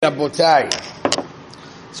Rabotai,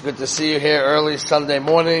 it's good to see you here early Sunday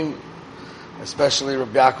morning, especially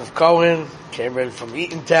Rabbi Yaakov Cohen, came in from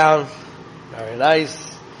Eatontown, very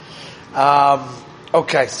nice.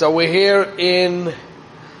 Okay, so we're here in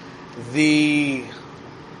the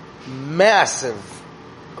massive,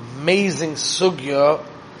 amazing sugya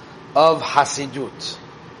of Hasidut.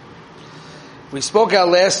 We spoke out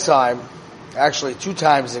last time, actually 2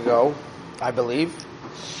 times ago, I believe.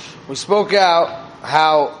 We spoke out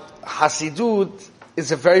how Hasidut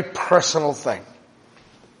is a very personal thing.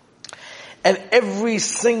 And every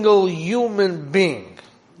single human being,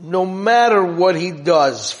 no matter what he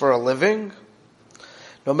does for a living,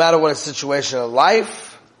 no matter what his situation in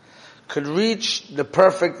life, could reach the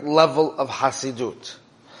perfect level of Hasidut.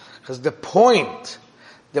 Because the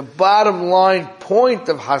bottom line point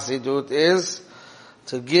of Hasidut is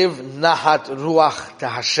to give Nahat Ruach to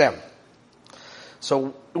Hashem.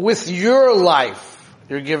 So with your life,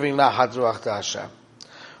 you're giving Nahat Ruach to Hashem.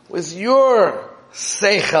 With your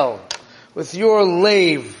seichel, with your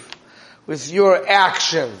leiv, with your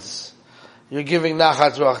actions, you're giving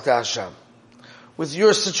Nahat Ruach to Hashem. With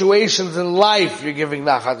your situations in life, you're giving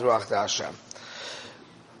Nahat Ruach to Hashem.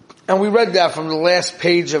 And we read that from the last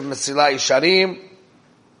page of Mesilat Yesharim,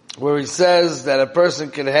 where he says that a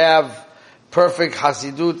person can have perfect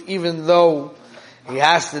Hasidut even though he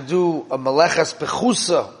has to do a Melechas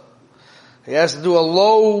Pechusa. He has to do a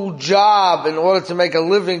low job in order to make a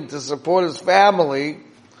living to support his family.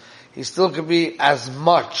 He still could be as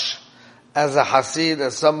much as a Hasid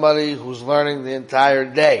as somebody who's learning the entire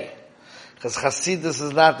day. Because Hasidus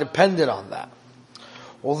is not dependent on that.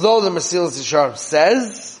 Although the Mesilas Yesharim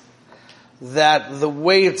says that the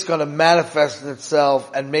way it's going to manifest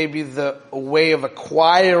itself and maybe the way of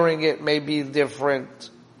acquiring it may be different,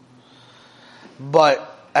 but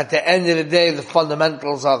at the end of the day, the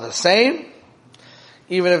fundamentals are the same,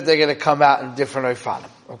 even if they're going to come out in different oifanim.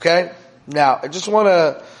 Okay? Now, I just want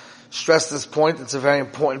to stress this point. It's a very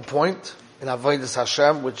important point in Avodas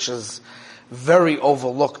Hashem, which is very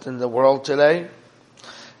overlooked in the world today,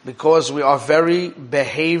 because we are very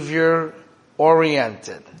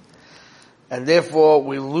behavior-oriented. And therefore,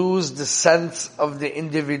 we lose the sense of the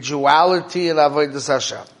individuality in Avodas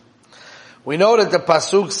Hashem. We know that the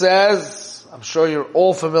Pasuk says, I'm sure you're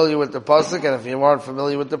all familiar with the pasuk, and if you aren't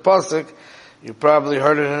familiar with the pasuk, you probably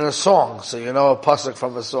heard it in a song, so you know a pasuk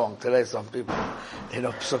from a song. Today, some people they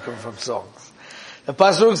know pasukim from songs. The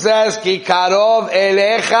pasuk says, "Ki karov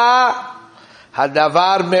elecha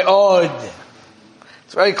hadavar meod."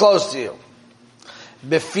 It's very close to you.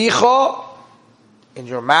 Beficho, in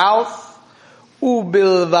your mouth,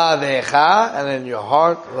 ubilvadecha, and in your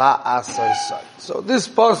heart, la asoisai. So this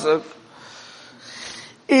pasuk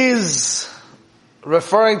is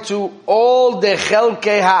referring to all the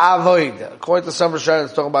chelkei ha'avodah. According to some Rishonim,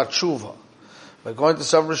 it's talking about tshuva. But according to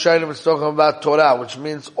some Rishonim, it's talking about Torah, which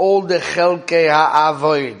means all the chelkei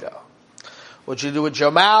ha'avodah. What you do with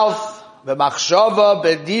your mouth, b'machshava,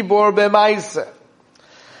 b'dibur, b'maisa.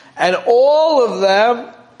 And all of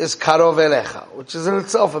them is karov elecha, which is in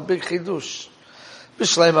itself a big chidush.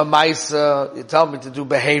 B'shleim ha'maisa, you tell me to do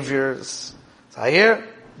behaviors. So here,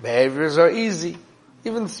 behaviors are easy.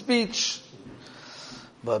 Even speech.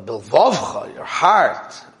 But bilvavcha, your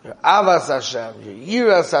heart, your avas Hashem, your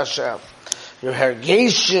yiras Hashem, your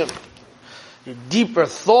hergeshim, your deeper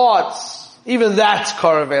thoughts, even that's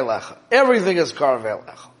karev elecha. Everything is karev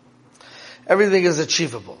elecha. Everything is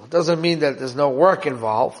achievable. It doesn't mean that there's no work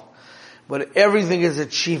involved, but everything is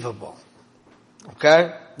achievable.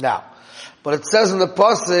 Okay? Now, but it says in the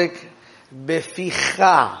pasuk,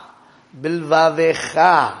 beficha,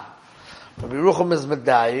 bilvavecha. Rabbi Yerucham is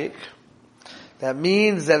medayik. That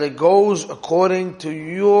means that it goes according to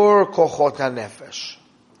your kochot hanefesh,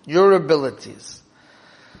 your abilities,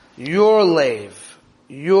 your leiv,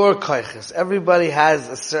 your koiches. Everybody has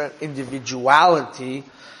a certain individuality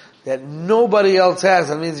that nobody else has.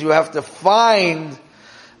 That means you have to find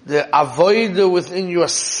the avodah within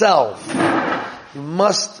yourself. You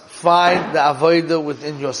must find the avodah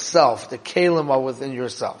within yourself. The kelim are within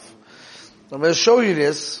yourself. I'm going to show you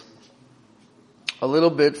this a little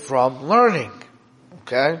bit from learning.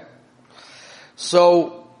 Okay?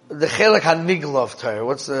 So, the chelik hanigla of Torah,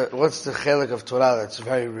 what's the chelik of Torah that's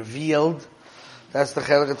very revealed? That's the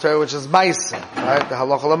chelik of Torah which is maisa, right? The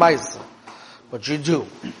halacha l'maisa. What you do.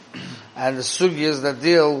 And the sugyas that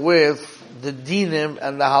deal with the dinim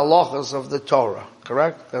and the halachas of the Torah.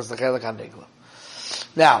 Correct? That's the chelik hanigla.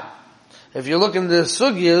 Now, if you look in the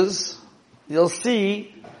sugyas, you'll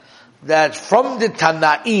see that from the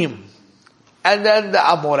Tanaim, and then the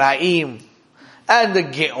Amoraim, and the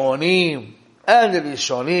Geonim, And the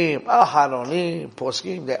Rishonim, Aharonim,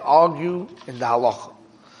 Poskim, they argue in the halacha.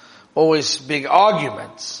 Always big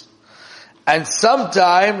arguments. And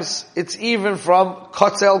sometimes it's even from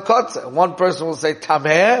kotzel kotzel. One person will say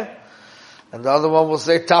tameh, and the other one will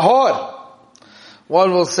say tahor.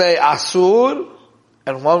 One will say asur,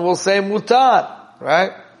 and one will say mutar,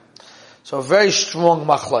 right? So a very strong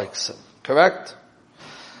machlokes, correct?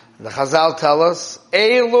 The Chazal tell us,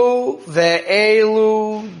 Elu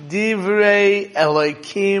ve'elu divrei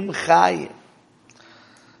Elokim chayim.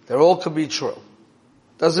 They all could be true.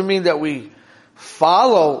 Doesn't mean that we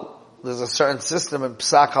follow, there's a certain system in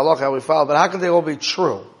Psak Halacha we follow, but how can they all be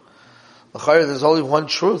true? There's only one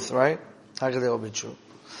truth, right? How can they all be true?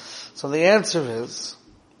 So the answer is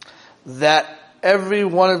that every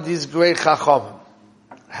one of these great Chachamim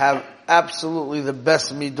have absolutely the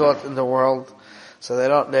best midot in the world. So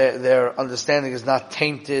their understanding is not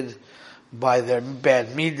tainted by their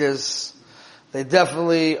bad midas. They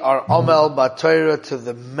definitely are Omel B'Torah to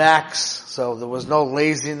the max. So there was no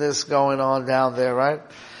laziness going on down there, right?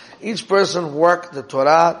 Each person worked the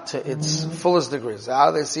Torah to its fullest degrees.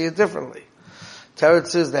 How they see it differently. Teretz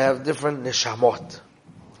says they have different neshamot.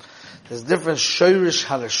 There's different shoyrish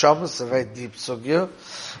haneshamas, a very deep sugya,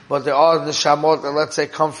 but there are neshamot that, let's say,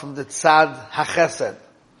 come from the tzad hachesed,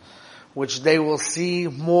 which they will see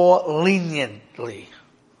more leniently.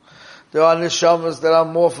 There are neshamas that are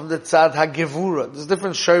more from the tzad hagevura. There's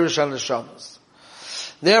different shoyrish haneshamas.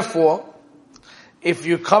 Therefore, if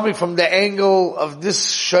you're coming from the angle of this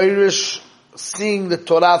shoyrish, seeing the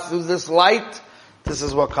Torah through this light, this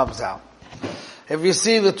is what comes out. If you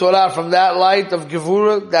see the Torah from that light of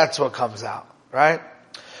Gevura, that's what comes out, right?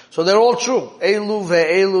 So they're all true. Elu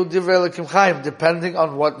ve'elu divrei Elokim chayim, depending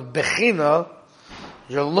on what bechina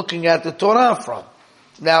you're looking at the Torah from.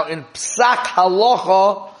 Now, in Psak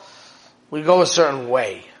Halacha, we go a certain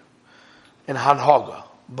way in Hanhaga,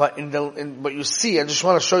 but but you see, I just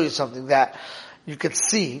want to show you something that you could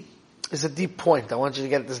see is a deep point. I want you to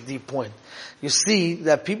get this deep point. You see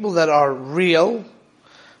that people that are real,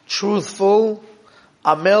 truthful,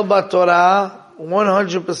 Amel B'Torah,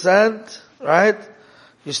 100%, right?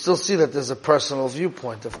 You still see that there's a personal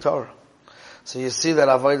viewpoint of Torah. So you see that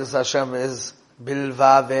Avodas Hashem is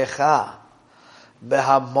Bilvavecha,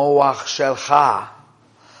 Behamoach Shelcha,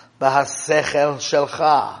 Behasechel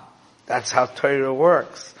Shelcha. That's how Torah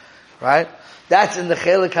works, right? That's in the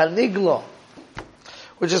Chelik HaNiglo,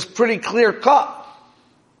 which is pretty clear cut.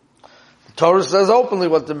 The Torah says openly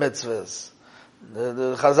what the mitzvah is.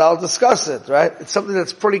 The Chazal discuss it, right? It's something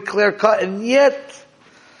that's pretty clear cut, and yet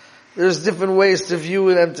there's different ways to view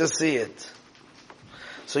it and to see it.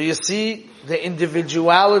 So you see the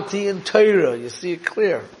individuality in Torah, you see it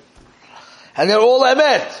clear. And they're all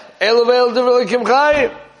emet. Elu ve'elu divrei Elokim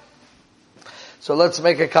chayim. So let's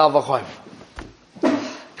make a kal v'choyma.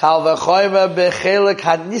 Kal v'choyma bechelik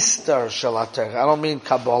hanistar shel haTorah. I don't mean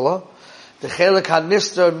Kabbalah. The chelik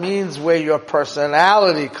hanistar means where your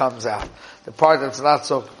personality comes out. The part that's not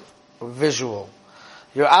so visual.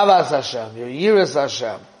 Your avas Hashem, your yiras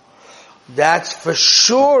Hashem. That's for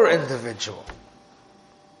sure individual.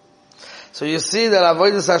 So you see that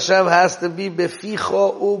avodas Hashem has to be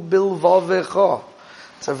beficho ubilvavecho.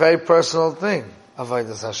 It's a very personal thing,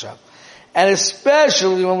 avodas Hashem. And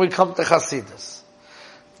especially when we come to Chassidus.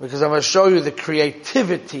 Because I'm going to show you the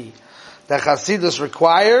creativity that Chassidus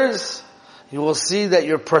requires. You will see that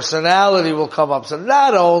your personality will come up. So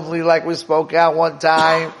not only, like we spoke out one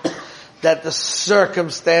time, that the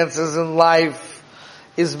circumstances in life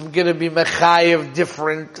is going to be mechayev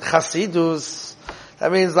different Chassidus.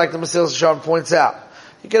 That means, like the Mesilas Yesharim points out,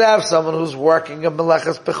 you could have someone who's working a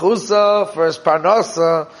meleches pechusa for his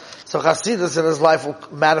parnasa, so Chassidus in his life will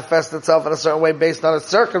manifest itself in a certain way based on a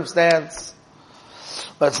circumstance.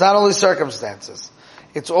 But it's not only circumstances.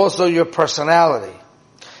 It's also your personality.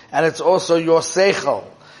 And it's also your seichel.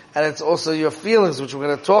 And it's also your feelings, which we're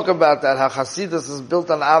going to talk about that, how Chassidus is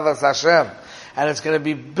built on Avas Hashem. And it's going to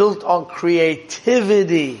be built on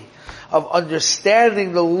creativity of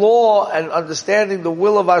understanding the law and understanding the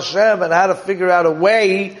will of Hashem and how to figure out a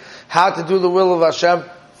way how to do the will of Hashem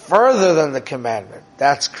further than the commandment.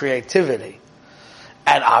 That's creativity.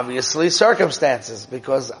 And obviously circumstances,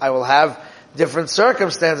 because I will have different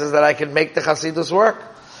circumstances that I can make the Chassidus work.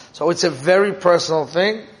 So it's a very personal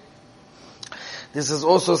thing. This is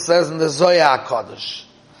also says in the Zoya HaKadosh.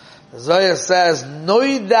 The Zoya says,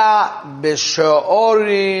 Noida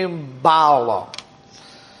b'she'orim ba'ala.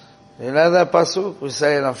 You know that pasuk? We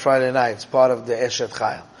say it on Friday night. It's part of the Eshet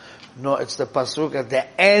Chayil. No, it's the pasuk at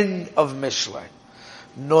the end of Mishlei.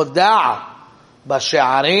 Noda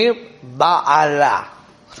b'she'arim ba'ala.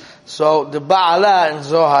 So the Ba'ala in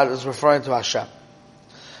Zohar is referring to Hashem.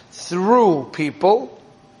 Through people,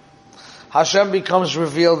 Hashem becomes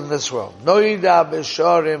revealed in this world. Noida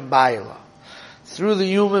b'shorim ba'ila. Through the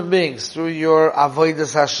human beings, through your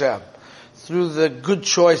avodas Hashem, through the good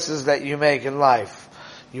choices that you make in life,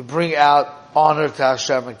 you bring out honor to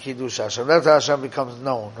Hashem and kiddush Hashem. That's how Hashem becomes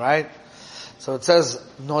known, right? So it says,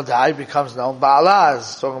 Nodai becomes known. Ba'ala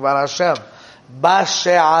is talking about Hashem.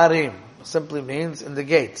 Ba'she'arim simply means in the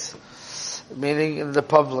gates, meaning in the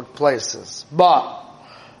public places. But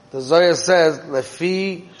the Zohar says,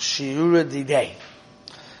 Lefi shiura didei,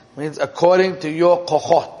 means according to your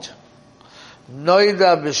kochot.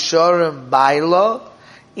 Noida b'shorim ba'ila,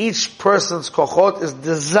 each person's kochot is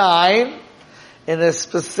designed in a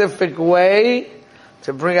specific way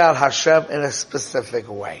to bring out Hashem in a specific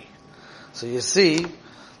way. So you see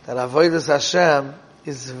that avodas Hashem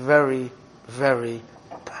is very, very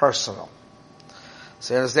personal.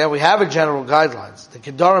 So you understand, we have a general guidelines. The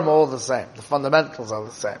Kedarim are all the same. The fundamentals are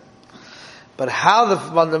the same. But how the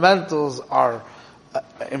fundamentals are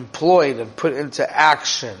employed and put into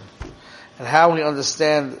action, and how we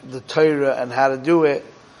understand the Torah and how to do it,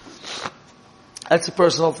 that's a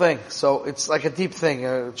personal thing. So it's like a deep thing.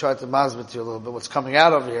 I tried to masbit to you a little bit. What's coming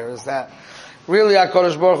out of here is that really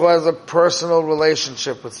HaKadosh Baruch Hu has a personal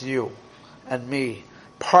relationship with you and me.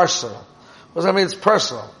 Personal. What does that mean? It's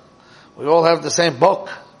personal. We all have the same book.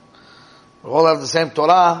 We all have the same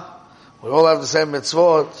Torah. We all have the same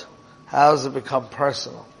mitzvot. How does it become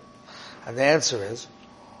personal? And the answer is,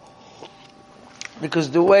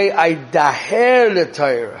 because the way I daher the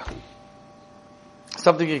Torah,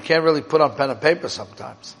 something you can't really put on pen and paper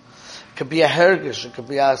sometimes. It could be a hergish, it could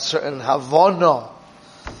be a certain havana.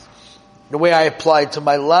 The way I apply it to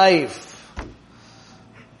my life,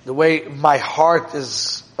 the way my heart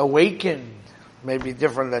is awakened, may be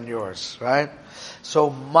different than yours, right? So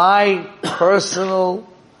my personal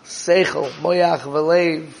seichel, moyach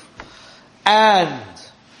v'leiv, and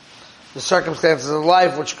the circumstances of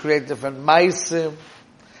life which create different maisim,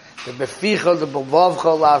 the beficha, the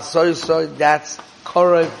bevavcha, la soy, that's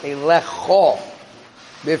korev elecho,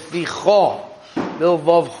 beficha,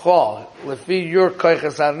 bilvavcha, lefi your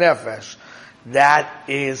koiches hanefesh. That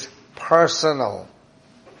is personal.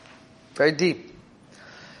 Very deep.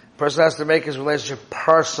 A person has to make his relationship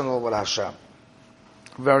personal with Hashem.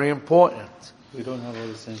 Very important. We don't have all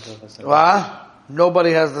the same koiches. What?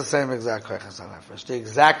 Nobody has the same exact koiches hanefesh. The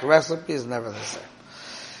exact recipe is never the same.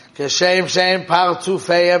 Keshem shem partu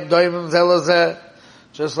feyem doimim zelazeh.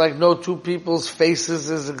 Just like no two people's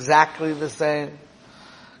faces is exactly the same.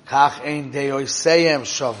 Kach ein deoiseyem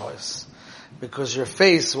shavos. Because your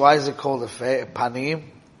face, why is it called a panim?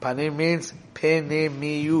 Panim means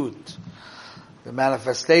penimiyut. The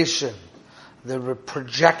manifestation, the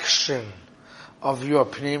projection of your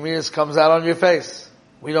panemius comes out on your face.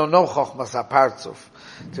 We don't know chokhmas hapartzuf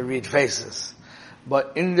to read faces.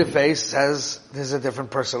 But in the face there's a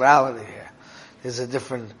different personality here. There's a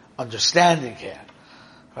different understanding here.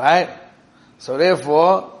 Right? So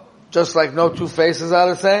therefore, just like no two faces are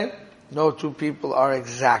the same, no two people are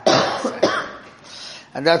exactly the same.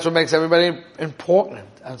 And that's what makes everybody important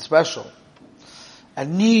and special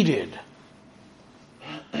and needed.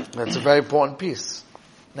 That's a very important piece.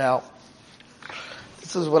 Now,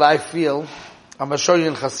 this is what I feel. I'm going to show you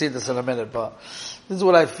in Chassidus in a minute, but this is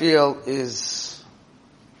what I feel is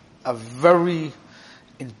a very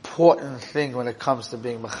important thing when it comes to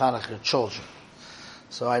being mechanech your children.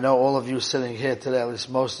 So I know all of you sitting here today, at least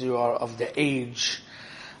most of you are of the age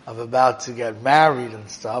of about to get married and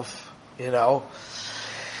stuff, you know.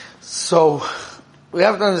 So we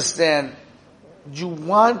have to understand, you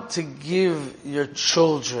want to give your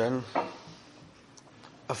children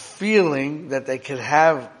a feeling that they can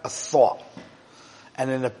have a thought and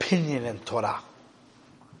an opinion in Torah.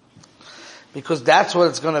 Because that's what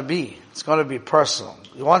it's going to be. It's going to be personal.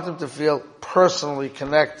 You want them to feel personally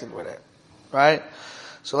connected with it, right?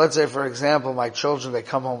 So let's say, for example, my children, they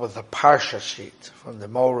come home with a parsha sheet from the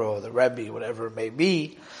Moro or the Rebbe, whatever it may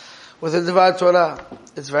be, with a Divrei Torah.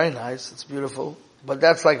 It's very nice, it's beautiful, but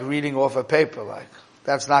that's like reading off a paper, like.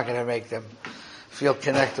 That's not going to make them feel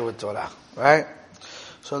connected with Torah, right?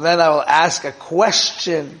 So then I will ask a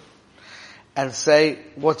question and say,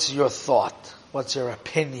 what's your thought? What's your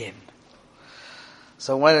opinion?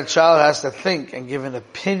 So when a child has to think and give an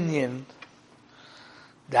opinion,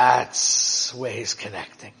 that's where he's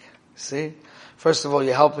connecting. See? First of all,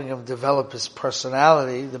 you're helping him develop his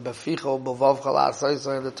personality, the beficho, b'vav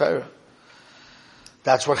chala'asai in the Torah.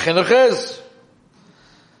 That's what chinuch is.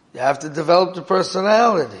 You have to develop the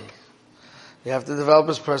personality. You have to develop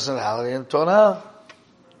his personality in Torah.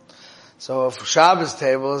 So if Shabbos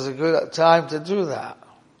table is a good time to do that.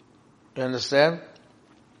 You understand?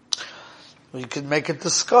 You could make a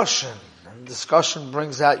discussion. And discussion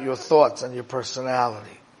brings out your thoughts and your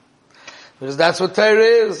personality. Because that's what Torah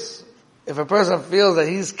is. If a person feels that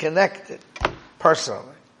he's connected personally,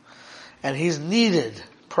 and he's needed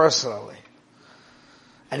personally,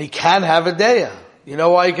 and he can have a daya. You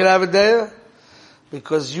know why you can have a daya?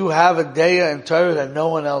 Because you have a daya in Torah that no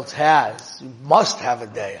one else has. You must have a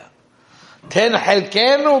daya. Ten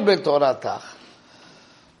helkenu b'toratach.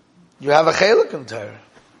 You have a chelik in Torah.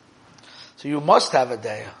 So you must have a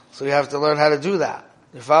daya. So you have to learn how to do that.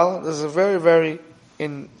 You follow? This is a very, very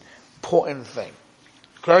important thing.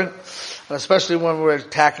 Okay? And especially when we're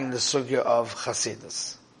attacking the sugya of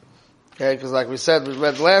Chassidus. Okay? Because like we said, we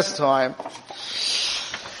read last time,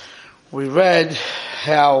 we read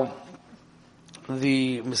how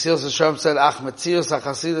the Mesilas Yesharim said, Ach Metzius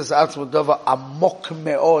HaChassidus Atzmo Dova Amok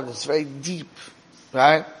Me'od. It's very deep.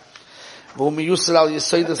 Right? והוא מיוסר על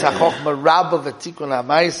יסודות החוכמה רבה ותיקון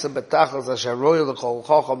המעשה בתכלס אשר רואה לכל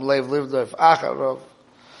חכם לב לבדו אחריו.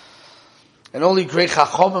 And only great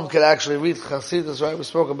chachomim could actually read Chassidus, right? We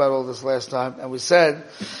spoke about all this last time, and we said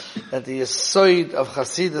that the yesod of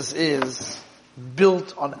Chassidus is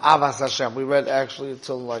built on Avas Hashem. We read actually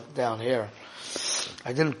until like down here.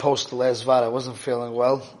 I didn't post the last Vada. I wasn't feeling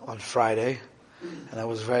well on Friday, and I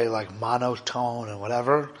was very like monotone and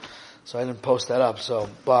whatever, so I didn't post that up.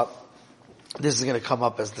 But this is going to come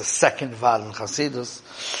up as the second Vada in Chassidus.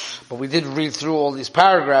 But we did read through all these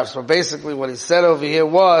paragraphs, but basically what he said over here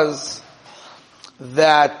was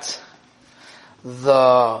that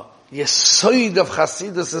the yesod of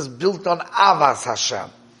Chassidus is built on Avas Hashem.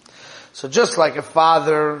 So just like a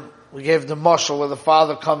father, we gave the mashal where the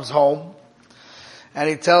father comes home and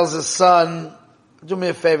he tells his son, do me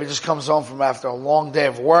a favor, he just comes home from after a long day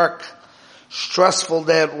of work, stressful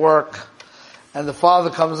day at work, and the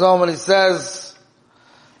father comes home and he says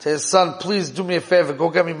to his son, please do me a favor, go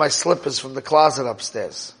get me my slippers from the closet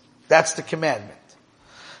upstairs. That's the commandment.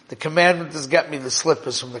 The commandment is get me the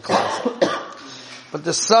slippers from the closet. But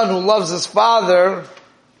the son who loves his father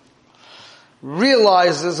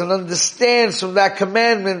realizes and understands from that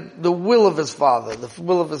commandment the will of his father. The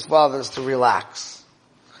will of his father is to relax.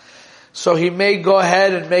 So he may go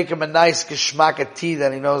ahead and make him a nice geschmack tea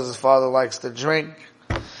that he knows his father likes to drink.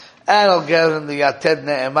 And he'll get him the Yated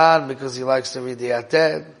Ne'eman because he likes to read the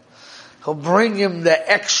Yated. He'll bring him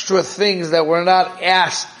the extra things that were not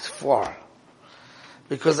asked for.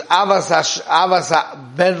 Because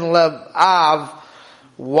Avas Ben Lev Av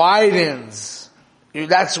widens.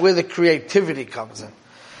 That's where the creativity comes in.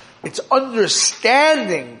 It's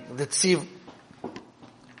understanding the tziv.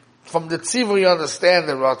 From the tziv you understand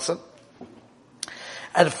the Ratzon.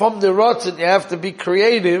 And from the Ratzon you have to be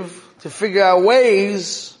creative to figure out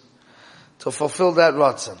ways to fulfill that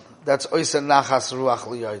Ratzon. That's Oysa Nachas Ruach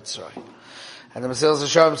Liyotzroi. And the Mesilas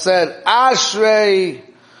Yesharim said, Ashrei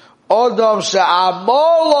Odom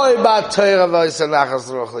she'amoloi b'Torah v'Oysa Nachas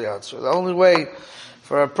Ruach Liyotzroi. The only way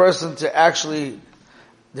for a person to actually,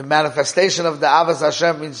 the manifestation of the Avas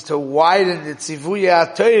Hashem means to widen the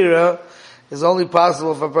Tzivuya Torah is only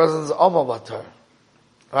possible if a person's Omo b'Torah.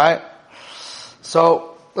 Right?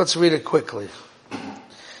 So, let's read it quickly.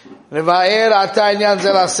 נבאר עתה עניין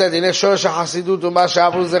זה לעשת, הנה שורש החסידות ומה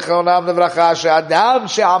שאמרו זכרונם לברכה, שאדם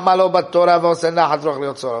שעמלו בתורה ועושה נחת רוח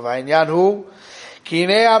ליוצרו, והעניין הוא, כי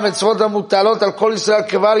הנה המצוות המוטלות על כל ישראל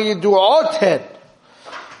כבר ידועות הן.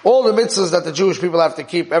 All the mitzvahs that the Jewish people have to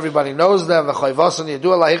keep, everybody knows them, v'choivoson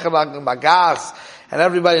yedua lahicham magas, and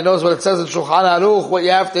everybody knows what it says in Shulchan Aruch, what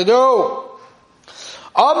you have to do.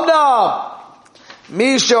 Omnam,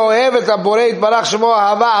 mi she'ohev et haborei yitbarach shemo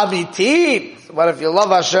ahava amitit. But if you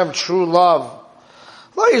love Hashem, true love,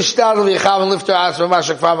 lo yishtadel v'yichav and lift your eyes from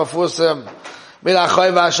Mashakfar Mafusim, min achoy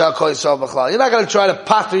v'ashal kol yisrael b'chlal. You're not going to try to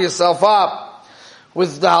patter yourself up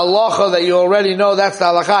with the halacha that you already know. That's the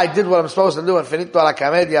halacha. I did what I'm supposed to do. And finito ala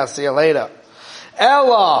kamed, I'll see you later.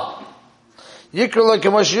 Ella, yikra lo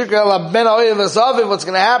kemosh yikra ela ben ha'oyev v'zaviv. What's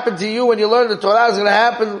going to happen to you when you learn the Torah is going to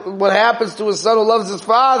happen what happens to a son who loves his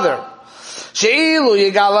father. She'ilu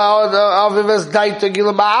yigala aviv es daito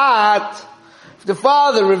gila ma'at. The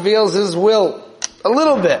father reveals his will a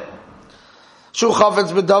little bit. Shu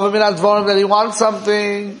chafetz b'davim min advarim, that he wants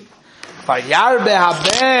something. Vayarbe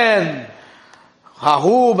haben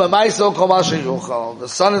hahu b'maiso kol ma sheyuchal. The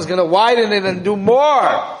son is going to widen it and do more.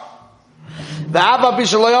 V'abba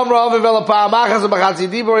b'shelo yomro aviv ela pa'amachas b'chatzi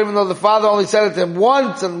dibur, even though the father only said it to him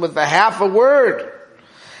once and with a half a word.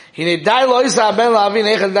 Hine dai lo yisa ben la'avin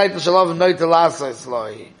echad dai t'shalav noy t'lasas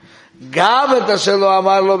lohi. Gam et asher lo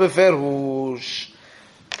amar lo beferhush.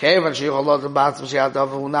 Since he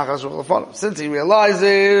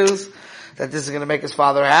realizes that this is going to make his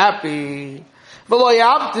father happy,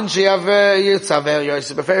 she's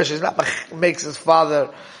not makes his father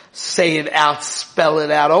say it out, spell it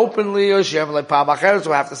out openly, or so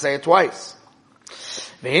have to say it twice.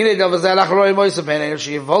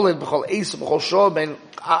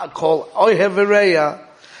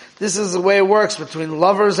 This is the way it works between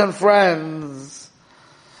lovers and friends.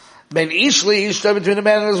 Between the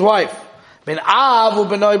man and his wife. Between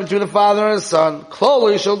the father and his son.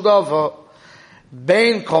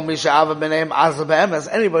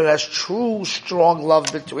 Anybody who has true, strong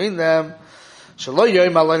love between them. You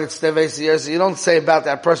don't say about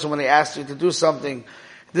that person when he asks you to do something,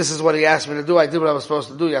 this is what he asked me to do, I did what I was supposed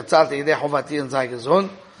to do.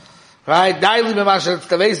 Right?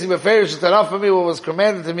 It's enough for me what was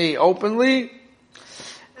commanded to me openly.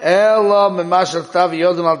 But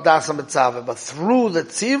through the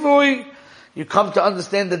tzivui, you come to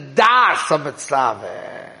understand the das of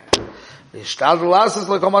mitzvah.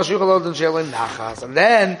 And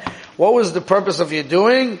then, what was the purpose of your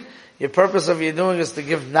doing? Your purpose of your doing is to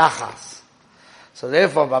give nachas. So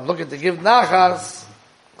therefore, if I'm looking to give nachas,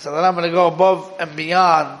 so then I'm going to go above and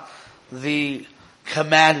beyond the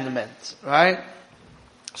commandment, right?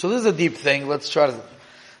 So this is a deep thing. Let's try to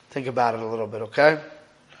think about it a little bit, okay?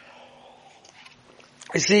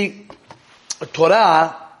 You see,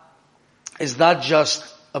 Torah is not just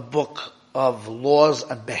a book of laws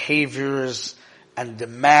and behaviors and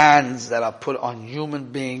demands that are put on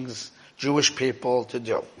human beings, Jewish people, to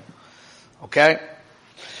do. Okay?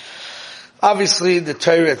 Obviously, the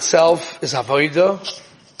Torah itself is avodah,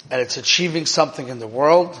 and it's achieving something in the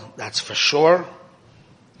world, that's for sure.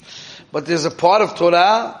 But there's a part of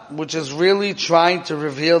Torah which is really trying to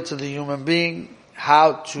reveal to the human being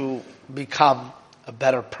how to become a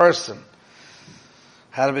better person,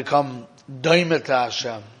 how to become doimet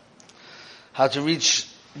Hashem, how to reach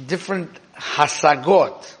different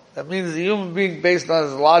hasagot. That means the human being, based on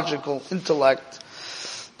his logical intellect,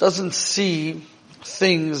 doesn't see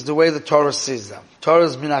things the way the Torah sees them. Torah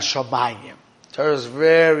is min hashamayim. Torah is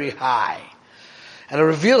very high. And it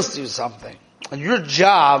reveals to you something. And your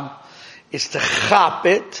job is to chop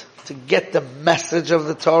it, to get the message of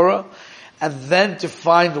the Torah, and then to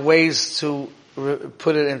find ways to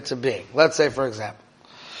put it into being. Let's say, for example,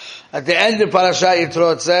 at the end of Parashat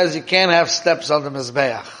Yitro it says you can't have steps on the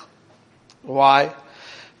Mizbeach. Why?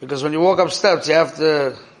 Because when you walk up steps, you have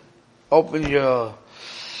to open your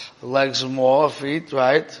legs more, feet,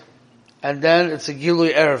 right? And then it's a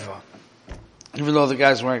Gilui Erva, even though the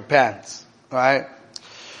guy's wearing pants, right?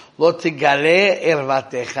 Lo tigale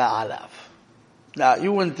ervatecha alav. Now,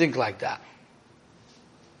 you wouldn't think like that.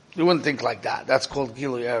 You wouldn't think like that. That's called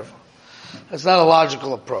Gilui Erva. That's not a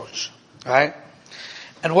logical approach, right?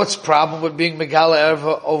 And what's the problem with being Megala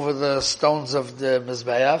Erva over the stones of the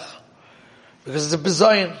Mizbeach? Because it's a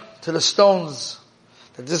bizayin to the stones,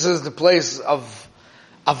 that this is the place of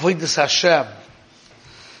Avodas Hashem.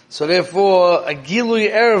 So therefore, a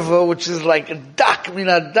Gilui Erva, which is like a dak,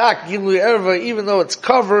 mina dak, Gilui Erva, even though it's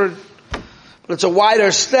covered, but it's a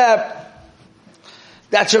wider step,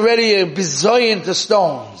 that's already a bizayin to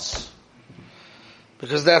stones.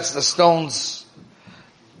 Because that's the stones,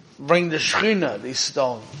 bring the Shechina, these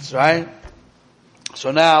stones, right?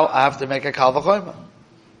 So now I have to make a Kal V'chomer.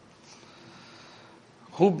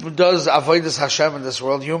 Who does Avodas Hashem in this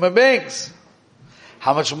world? Human beings.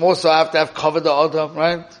 How much more so I have to have covered the Adam,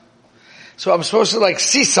 right? So I'm supposed to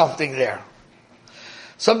see something there.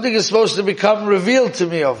 Something is supposed to become revealed to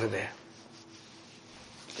me over there.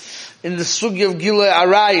 In the sugi of Gilui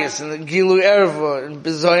Arayis, in the Gilui Erva, in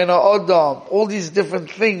Bizayin Odom, all these different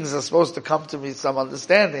things are supposed to come to me some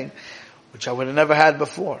understanding, which I would have never had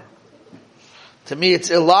before. To me, it's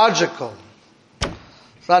illogical.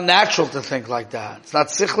 It's not natural to think like that. It's not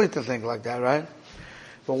sichli to think like that, right?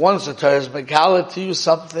 But once the Torah is megala to you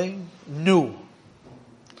something new,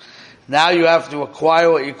 now you have to acquire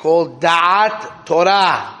what you call Da'at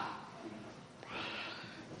Torah.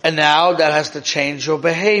 And now that has to change your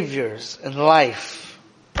behaviors in life.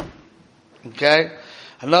 Okay?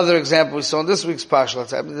 Another example we saw in this week's Parsha,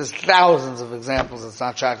 there's thousands of examples, it's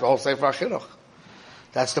not tracked, the whole Sefer HaChinuch.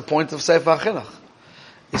 That's the point of Sefer HaChinuch.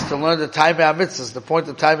 Is to learn the Taimei HaMitzvahs. The point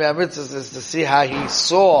of Taimei HaMitzvahs is to see how he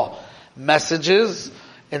saw messages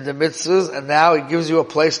in the mitzvahs, and now he gives you a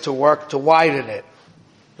place to work to widen it.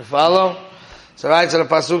 You follow? So right, so the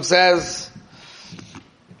Pasuk says,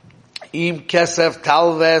 Im kesef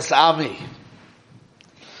talves ami,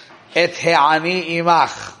 et he'ani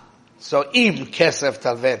imach. So im kesef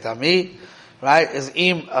talvet ami, right? Is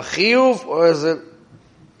im a chiyuv or is it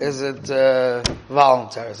is it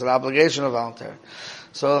voluntary? It's an obligation or voluntary?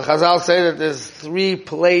 So the Chazal say that there's 3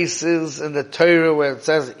 places in the Torah where it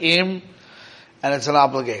says im, and it's an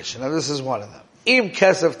obligation. And this is one of them. Im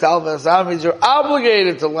kesef talvasam means you're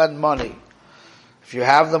obligated to lend money. If you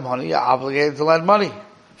have the money, you're obligated to lend money.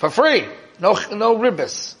 For free. No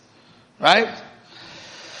ribbis. Right?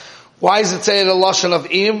 Why does it say the lashon of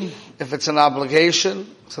im if it's an obligation?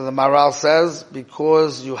 So the Maral says,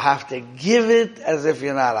 because you have to give it as if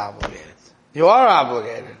you're not obligated. You are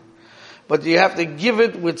obligated. But you have to give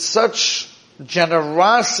it with such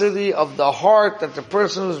generosity of the heart that the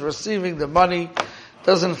person who's receiving the money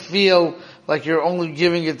doesn't feel like you're only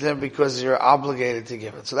giving it to him because you're obligated to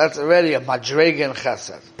give it. So that's already a madrega and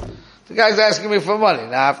chesed. The guy's asking me for money.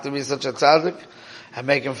 Now I have to be such a tzaddik and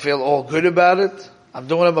make him feel all good about it. I'm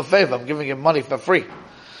doing him a favor. I'm giving him money for free.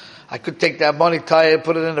 I could take that money, tie it,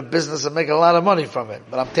 put it in a business and make a lot of money from it.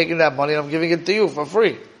 But I'm taking that money and I'm giving it to you for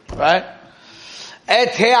free. Right?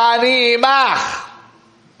 Et he'ani imach.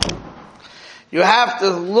 You have to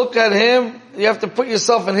look at him, you have to put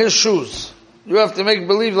yourself in his shoes. You have to make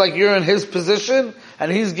believe like you're in his position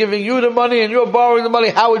and he's giving you the money and you're borrowing the money.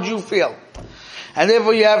 How would you feel? And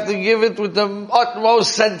therefore you have to give it with the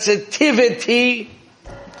utmost sensitivity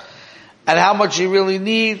and how much he really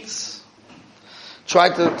needs. Try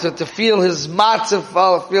to feel his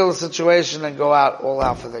matzah, feel the situation and go out all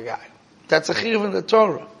out for the guy. That's a chiyuv in the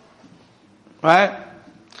Torah. Right?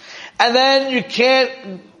 And then you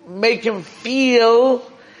can't make him feel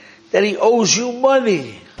that he owes you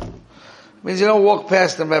money. It means you don't walk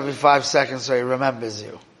past him every 5 seconds so he remembers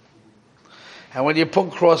you. And when you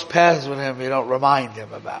put cross paths with him, you don't remind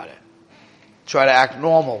him about it. Try to act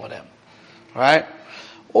normal with him. Right?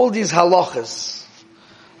 All these halachas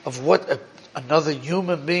of what another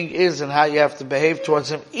human being is and how you have to behave towards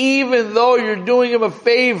him, even though you're doing him a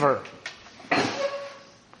favor.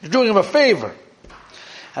 You're doing him a favor.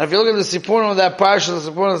 And if you look at the Sipurim of that parsha, the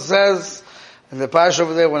Sipurim says, in the parsha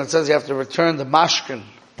over there, when it says you have to return the mashkin,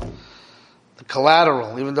 the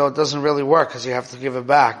collateral, even though it doesn't really work because you have to give it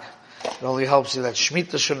back. It only helps you that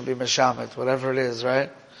Shemitah shouldn't be meshamet, whatever it is, right?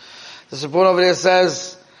 The Sipurim over there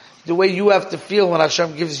says, the way you have to feel when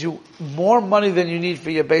Hashem gives you more money than you need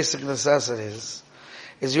for your basic necessities,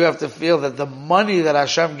 is you have to feel that the money that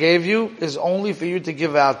Hashem gave you is only for you to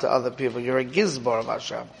give out to other people. You're a gizbar of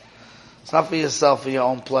Hashem. It's not for yourself, for your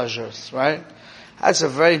own pleasures, right? That's a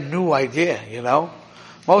very new idea, you know?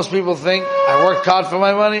 Most people think, I worked hard for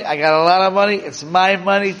my money, I got a lot of money, it's my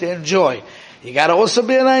money to enjoy. You gotta also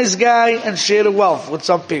be a nice guy and share the wealth with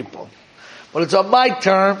some people. But it's on my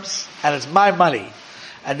terms, and it's my money.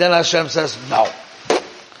 And then Hashem says, no.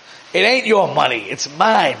 It ain't your money, it's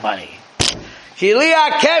my money. It's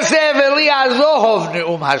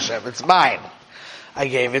mine. I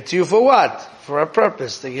gave it to you for what? For a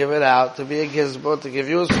purpose, to give it out, to be a gizbo, to give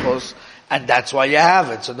you a schos, and that's why you have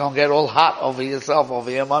it. So don't get all hot over yourself, over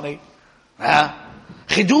your money. Huh?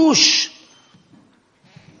 Chidush.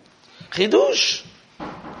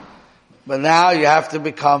 But now you have to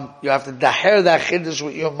daher that chidush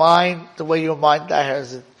with your mind, the way your mind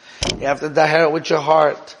dahers it. You have to daher it with your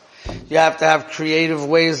heart. You have to have creative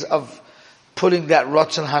ways of putting that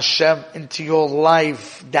Ratzon Hashem into your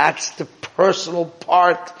life. That's the personal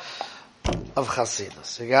part of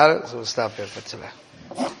Chassidus. You got it? So we'll stop here for today.